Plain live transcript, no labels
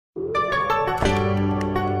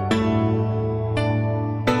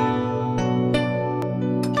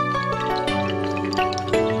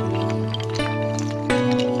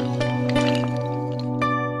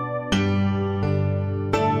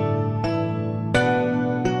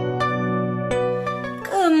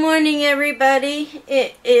morning, everybody.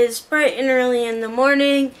 It is bright and early in the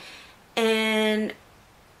morning, and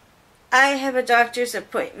I have a doctor's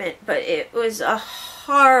appointment, but it was a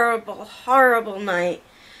horrible, horrible night.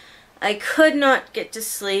 I could not get to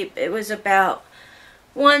sleep. It was about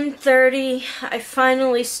 1:30. I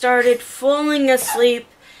finally started falling asleep,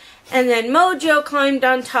 and then Mojo climbed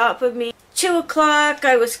on top of me. 2 o'clock,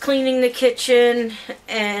 I was cleaning the kitchen,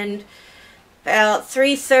 and about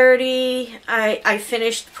 3:30, I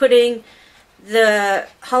finished putting the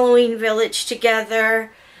Halloween village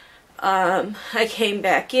together. I came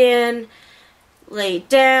back in, laid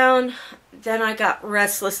down, then I got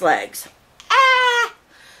restless legs. Ah!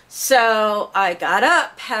 So I got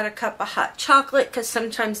up, had a cup of hot chocolate, because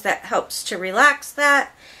sometimes that helps to relax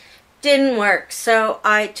that. Didn't work, so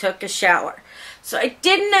I took a shower. So I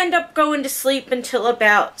didn't end up going to sleep until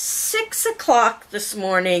about 6 o'clock this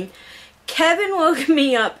morning. Kevin woke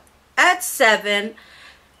me up at 7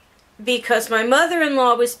 because my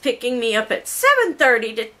mother-in-law was picking me up at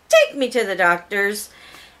 7:30 to take me to the doctor's,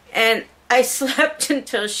 and I slept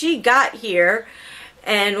until she got here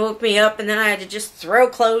and woke me up, and then I had to just throw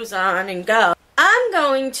clothes on and go. I'm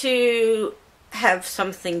going to have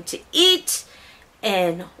something to eat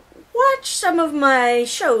and watch some of my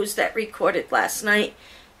shows that recorded last night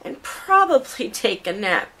and probably take a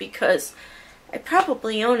nap because I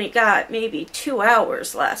probably only got maybe 2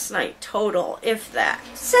 hours last night total, if that.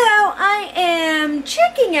 So I am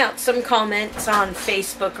checking out some comments on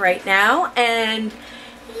Facebook right now, and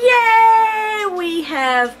yay! We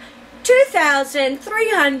have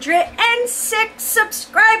 2,306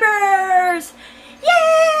 subscribers!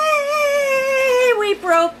 Yay! We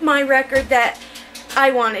broke my record that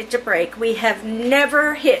I wanted to break. We have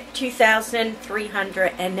never hit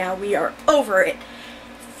 2,300, and now we are over it.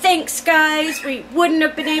 Thanks, guys. We wouldn't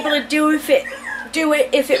have been able to do it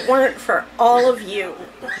if it weren't for all of you.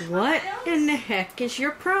 What in the heck is your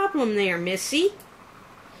problem there, Missy?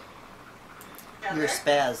 Your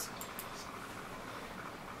spaz.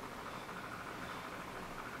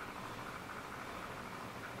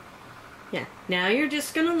 Yeah, now you're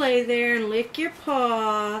just gonna lay there and lick your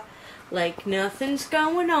paw like nothing's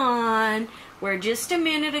going on, where just a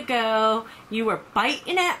minute ago you were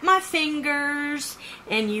biting at my fingers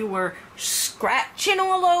and you were scratching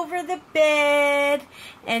all over the bed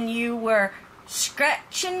and you were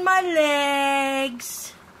scratching my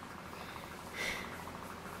legs.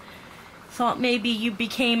 Thought maybe you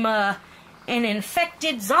became an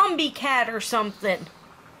infected zombie cat or something.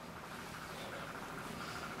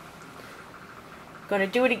 Gonna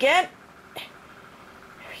do it again? There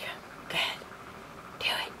we go. Go ahead. Do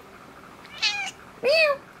it.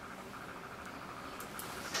 Meow.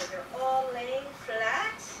 So they're all laying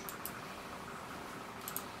flat.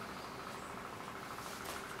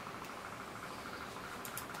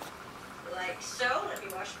 Like so. Let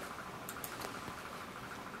me wash them.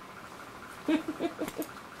 They're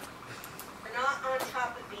not on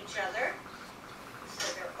top of each other. So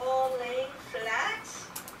they're all laying flat.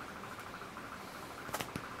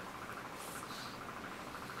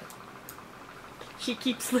 She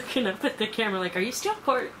keeps looking up at the camera like, are you still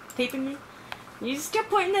taping me? Are you still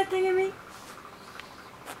pointing that thing at me?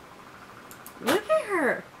 Look at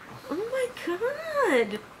her. Oh my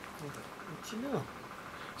god. What you know?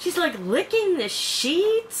 She's like licking the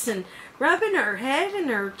sheets and rubbing her head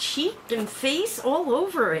and her cheek and face all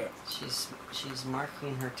over it. She's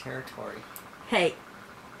marking her territory. Hey,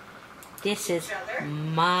 this is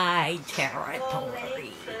my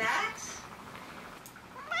territory.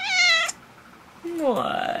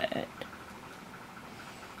 What?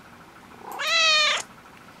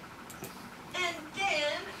 And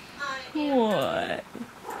then what?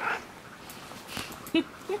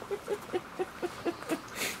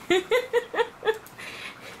 They're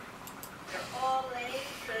all laying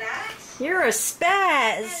flat. You're a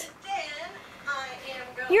spaz.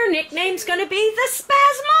 Your nickname's gonna be the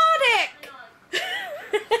Spasmodic.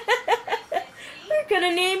 We're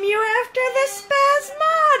gonna name you after the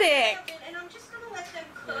Spasmodic.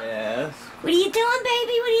 Yes. What are you doing,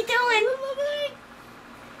 baby? What are you doing?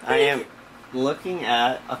 I am looking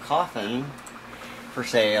at a coffin for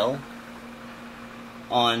sale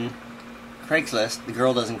on Craigslist. The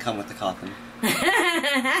girl doesn't come with the coffin.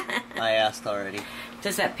 I asked already.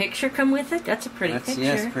 Does that picture come with it? That's a pretty picture.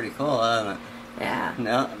 Yeah, it's pretty cool, isn't it? Yeah.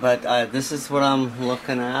 No, but this is what I'm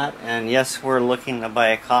looking at, and yes, we're looking to buy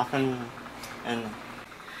a coffin. And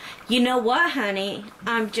you know what, honey?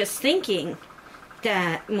 I'm just thinking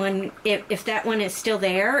that if that one is still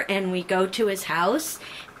there and we go to his house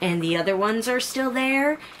and the other ones are still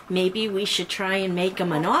there, maybe we should try and make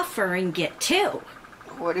him an offer and get 2.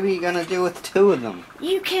 What are we gonna do with 2 of them?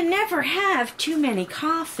 You can never have too many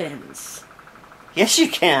coffins. Yes, you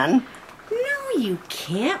can. No, you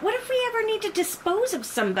can't. What if we ever need to dispose of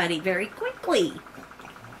somebody very quickly?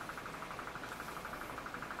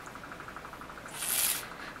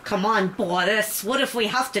 Come on, Boris. What if we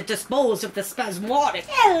have to dispose of the spasmodic?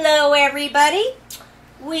 Hello, everybody.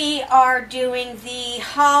 We are doing the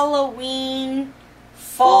Halloween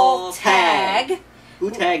fall tag. Who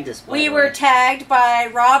tagged us? We were tagged by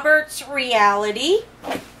Robert's Reality.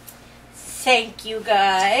 Thank you,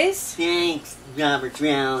 guys. Thanks, Robert's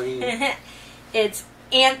Reality. It's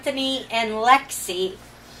Anthony and Lexi,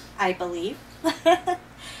 I believe.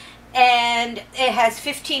 And it has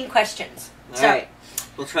 15 questions. All right.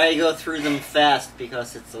 We'll try to go through them fast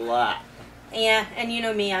because it's a lot. Yeah, and you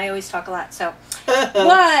know me, I always talk a lot. So,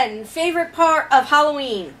 1 favorite part of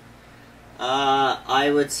Halloween. I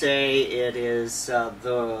would say it is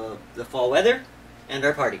the fall weather and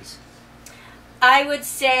our parties. I would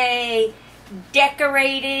say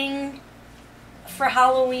decorating for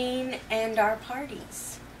Halloween and our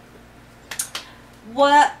parties.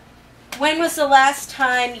 When was the last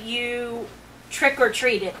time you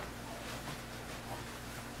trick-or-treated?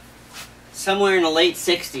 Somewhere in the late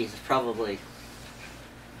 60s, probably.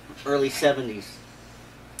 Early 70s.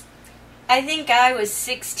 I think I was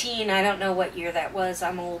 16. I don't know what year that was.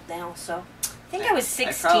 I'm old now, so I think I was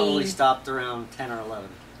 16. I probably stopped around 10 or 11.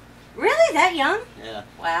 Really? That young? Yeah.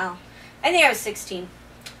 Wow. I think I was 16.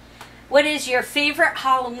 What is your favorite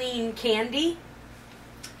Halloween candy?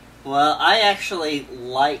 Well, I actually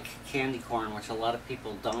like candy corn, which a lot of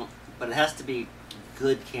people don't, but it has to be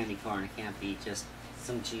good candy corn. It can't be just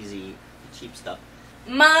some cheesy, cheap stuff.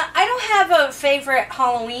 I don't have a favorite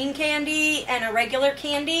Halloween candy and a regular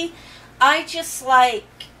candy. I just like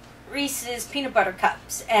Reese's peanut butter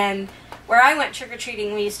cups, and where I went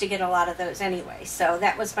trick-or-treating, we used to get a lot of those anyway, so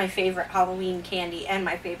that was my favorite Halloween candy and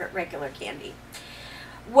my favorite regular candy.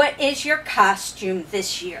 What is your costume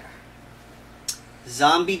this year?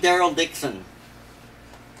 Zombie Daryl Dixon.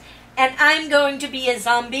 And I'm going to be a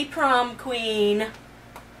zombie prom queen.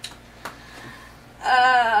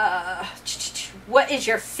 What was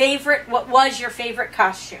your favorite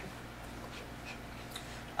costume?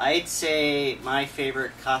 I'd say my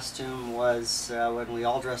favorite costume was when we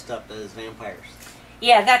all dressed up as vampires.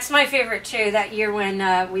 Yeah, that's my favorite too, that year when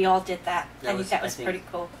we all did that. I think that was pretty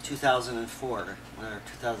cool. 2004, our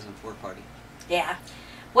 2004 party. Yeah.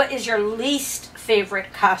 What is your least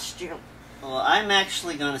favorite costume? Well, I'm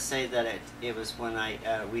actually going to say that it was when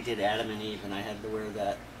we did Adam and Eve, and I had to wear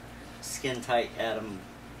that skin-tight Adam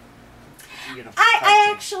uniform. I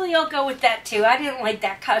actually will go with that too. I didn't like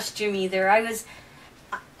that costume either. I was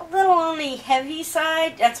a little on the heavy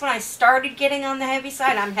side. That's when I started getting on the heavy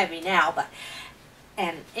side. I'm heavy now,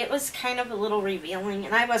 and it was kind of a little revealing,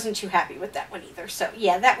 and I wasn't too happy with that one either. So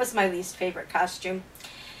yeah, that was my least favorite costume.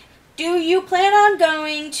 Do you plan on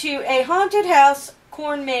going to a haunted house,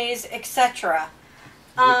 corn maze, etc.?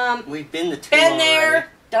 We've been to 2 Been already. there,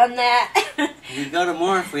 done that. We'd go to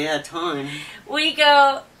more if we had time. We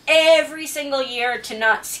go every single year to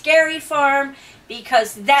Not Scary Farm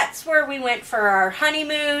because that's where we went for our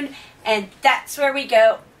honeymoon, and that's where we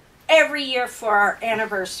go every year for our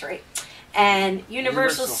anniversary. And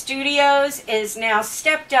Universal Studios is now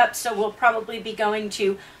stepped up, so we'll probably be going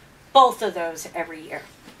to both of those every year.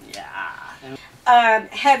 Yeah.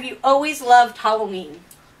 Have you always loved Halloween?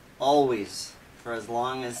 Always. For as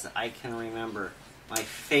long as I can remember. My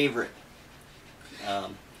favorite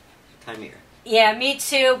time of year. Yeah, me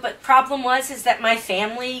too, but problem is that my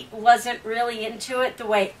family wasn't really into it the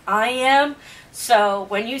way I am. So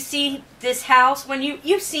when you see this house, when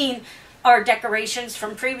you've seen our decorations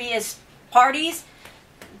from previous parties,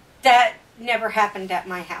 that never happened at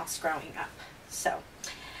my house growing up. So,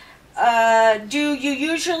 do you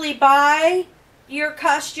usually buy your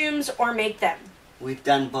costumes or make them? We've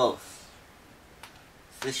done both.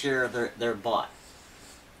 This year they're bought.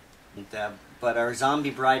 But our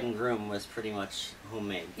zombie bride and groom was pretty much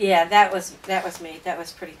homemade. Yeah, that was made. That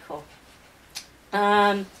was pretty cool.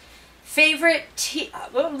 Favorite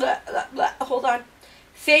hold on.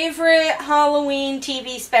 Favorite Halloween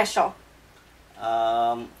TV special?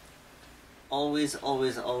 Always.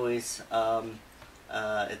 It's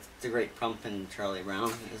The Great Pumpkin. Charlie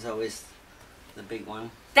Brown is always the big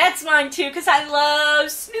one. That's mine too, because I love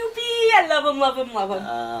Snoopy. I love him.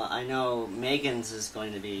 I know Megan's is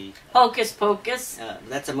going to be Hocus Pocus.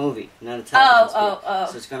 That's a movie, not a television. Oh.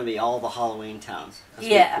 So it's going to be all the Halloween towns.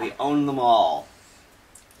 Yeah. We own them all.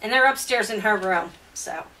 And they're upstairs in her room.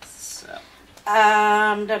 So.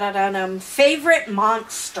 Favorite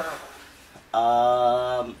monster?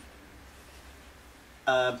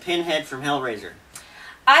 Pinhead from Hellraiser.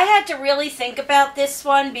 I had to really think about this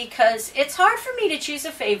one because it's hard for me to choose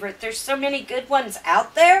a favorite. There's so many good ones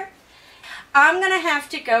out there. I'm going to have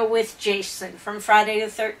to go with Jason from Friday the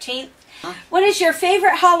 13th. Huh? What is your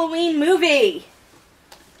favorite Halloween movie?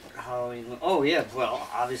 Halloween. Oh, yeah. Well,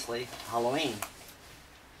 obviously, Halloween.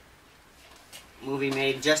 Movie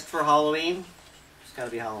made just for Halloween. It's got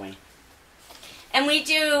to be Halloween. And we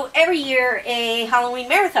do every year a Halloween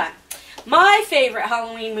marathon. My favorite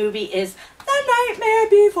Halloween movie is The Nightmare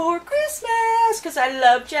Before Christmas because I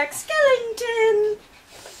love Jack Skellington.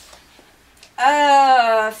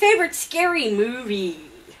 Favorite scary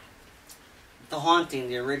movie? The Haunting,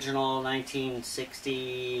 the original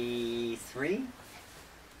 1963.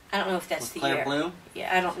 I don't know if that's with the Claire year. Bloom?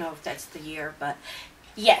 Yeah, I don't know if that's the year, but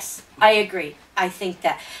yes, I agree. I think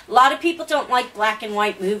that a lot of people don't like black and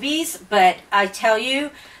white movies, but I tell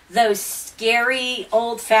you, those scary,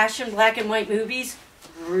 old-fashioned black and white movies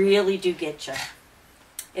really do get you.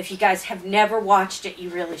 If you guys have never watched it, you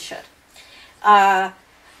really should.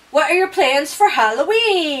 What are your plans for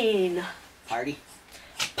Halloween? Party.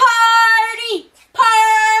 Party!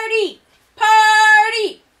 Party!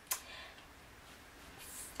 Party!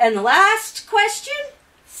 And the last question,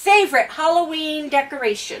 favorite Halloween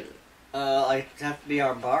decoration? I have to be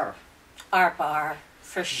our bar. Our bar,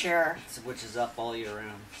 for sure. Which is up all year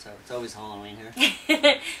round, so it's always Halloween here.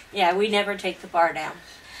 Yeah, we never take the bar down.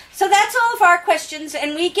 So that's all of our questions,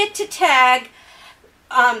 and we get to tag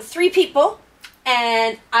 3 people,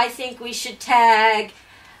 and I think we should tag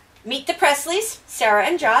Meet the Presleys, Sarah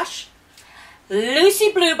and Josh,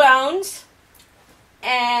 Lucy Bluebones,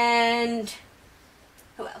 and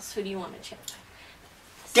who else? Who do you want to check?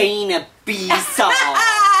 Dana Beesaw.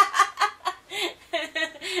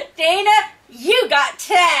 Dana, you got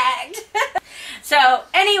tagged. So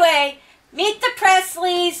anyway, Meet the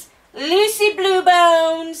Presleys, Lucy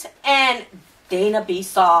Bluebones, and Dana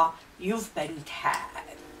Beesaw. You've been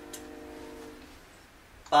tagged.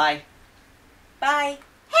 Bye. Bye.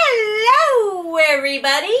 Hello,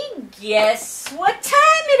 everybody. Guess what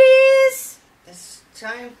time it is? It's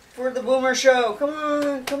time for the Boomer Show. Come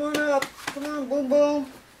on up. Come on, Boom Boom.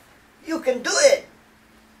 You can do it.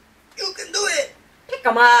 You can do it. Pick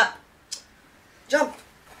 'em up. Jump.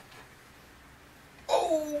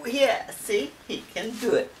 Oh, yeah. See? He can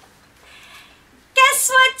do it. Guess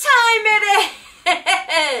what time it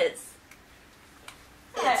is?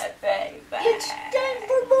 It's time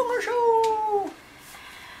for Boomer Show.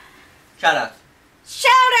 Shout out.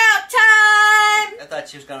 Shout out time. I thought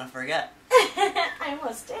she was going to forget. I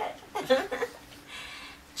almost did.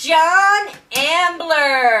 John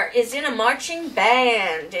Ambler is in a marching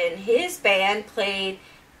band, and his band played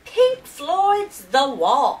Pink Floyd's The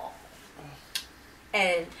Wall.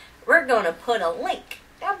 And we're going to put a link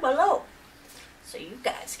down below so you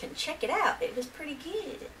guys can check it out. It was pretty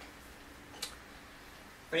good.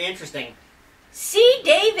 Pretty interesting. C.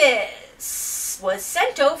 Davis was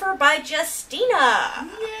sent over by Justina.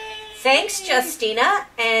 Yay. Thanks, Justina,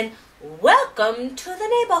 and welcome to the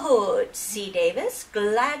neighborhood, C. Davis.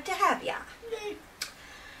 Glad to have ya. Yay.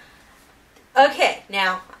 Okay,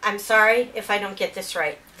 now, I'm sorry if I don't get this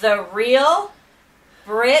right. The real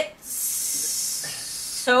Brits...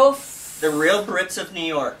 The real Brits of New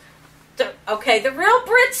York. The real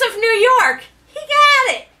Brits of New York. He got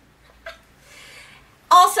it.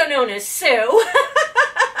 Also known as Sue.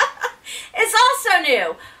 Is also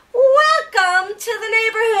new. Welcome to the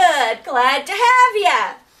neighborhood. Glad to have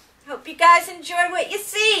ya. Hope you guys enjoy what you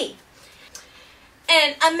see.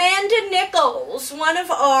 And Amanda Nichols, one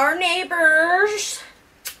of our neighbors,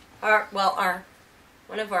 one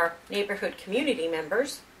of our neighborhood community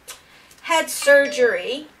members, had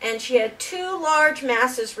surgery, and she had 2 large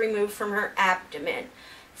masses removed from her abdomen.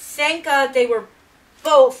 Thank God they were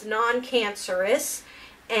both non-cancerous,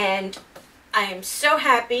 and I am so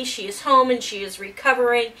happy she is home and she is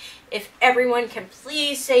recovering. If everyone can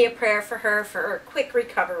please say a prayer for her for a quick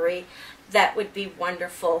recovery, that would be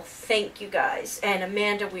wonderful. Thank you guys. And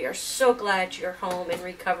Amanda, we are so glad you're home and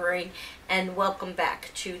recovering, and welcome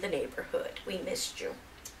back to the neighborhood. We missed you.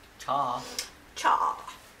 Cha. Cha.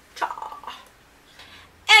 Cha.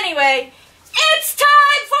 Anyway, it's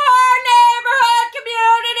time for our neighborhood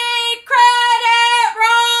community credit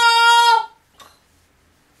roll.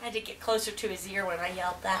 I had to get closer to his ear when I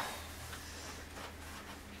yelled that.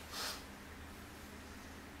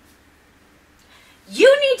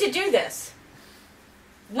 You need to do this.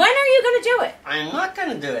 When are you going to do it? I'm not going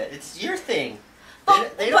to do it. It's your thing.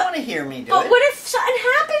 They don't want to hear me do it. But what if something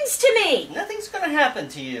happens to me? Nothing's going to happen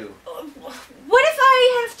to you. What if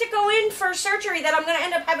I have to go in for surgery that I'm going to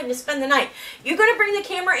end up having to spend the night? You going to bring the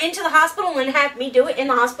camera into the hospital and have me do it in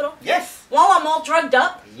the hospital? Yes. While I'm all drugged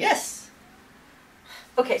up? Yes.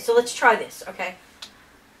 Okay, so let's try this, okay?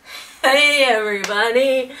 Hey,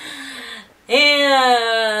 everybody.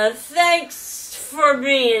 And thanks for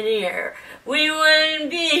being here. We wouldn't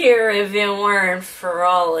be here if it weren't for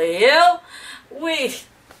all of you.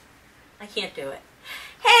 I can't do it.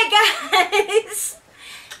 Hey, guys.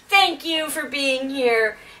 Thank you for being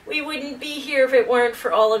here. We wouldn't be here if it weren't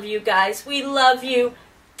for all of you guys. We love you.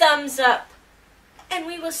 Thumbs up. And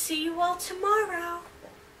we will see you all tomorrow.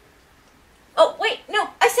 Oh, wait, no,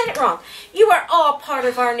 I said it wrong. You are all part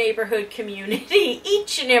of our neighborhood community,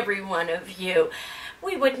 each and every one of you.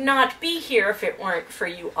 We would not be here if it weren't for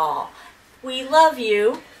you all. We love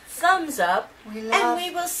you. Thumbs up. And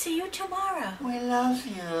we will see you tomorrow. We love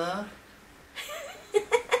you.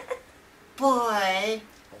 Bye.